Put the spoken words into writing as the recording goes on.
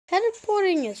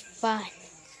Teleporting is fun.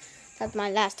 That's my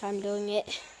last time doing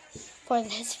it for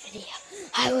this video.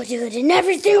 I will do it in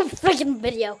every single freaking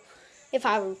video if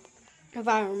I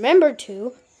remember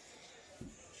to.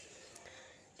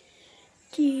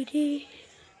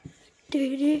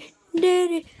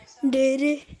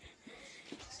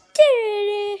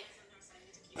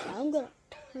 I'm gonna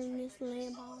turn this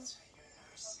lamp on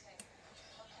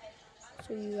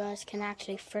so you guys can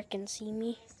actually freaking see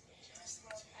me.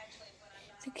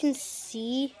 If you can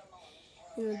see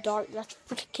in the dark, that's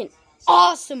freaking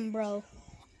awesome, bro.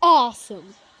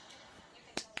 Awesome.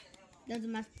 Those are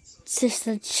my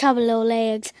sister chubby little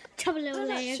legs. Chubby little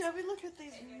legs. Not chubby. Look at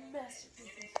these messy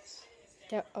pieces.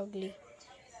 They're ugly.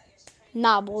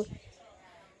 Nah, boy.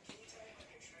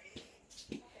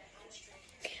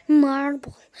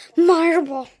 Marble.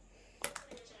 Marble.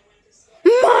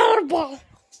 Marble.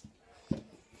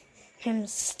 I'm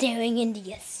staring into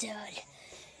your stud.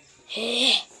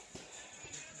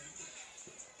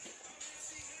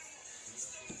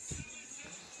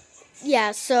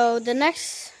 Yeah, so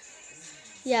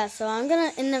I'm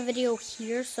gonna end the video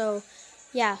here. So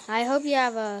yeah, I hope you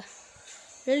have a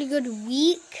really good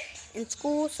week in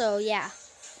school. So yeah.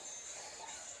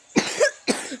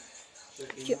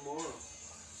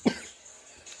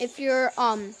 If you're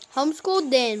homeschooled,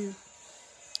 then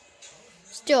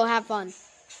still have fun.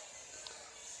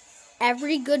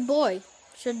 Every good boy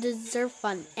should deserve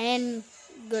fun, and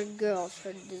good girl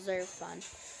should deserve fun.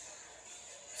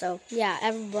 So yeah,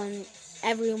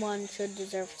 everyone should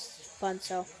deserve fun.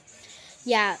 So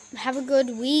yeah, have a good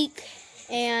week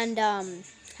and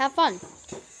have fun.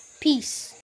 Peace.